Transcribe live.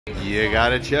You got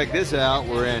to check this out.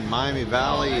 We're in Miami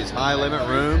Valley's high limit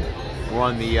room. We're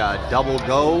on the double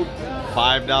gold,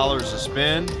 $5 a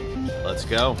spin. Let's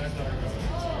go.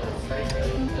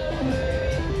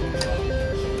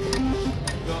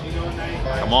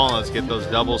 Come on, let's get those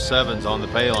double sevens on the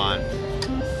pay line.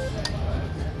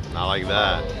 I like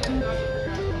that.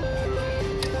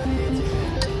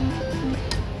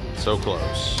 So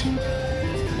close.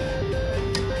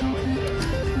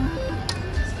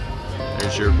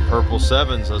 There's your purple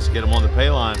sevens. Let's get them on the pay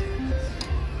line.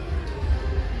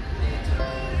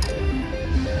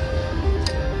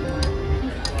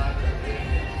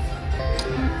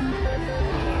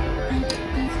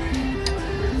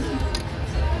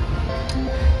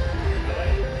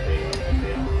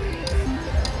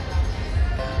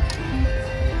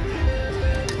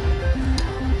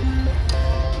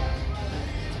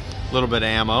 A little bit of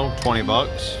ammo, 20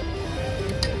 bucks.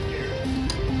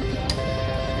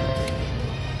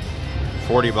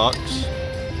 40 bucks.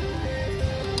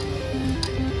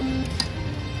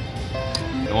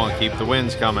 Come on, keep the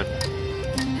wins coming.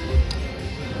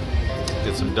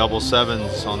 Get some double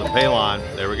sevens on the pay line.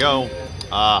 There we go.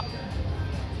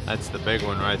 That's the big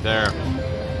one right there.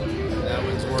 That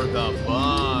one's worth a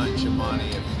bunch of money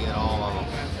if you get all of them.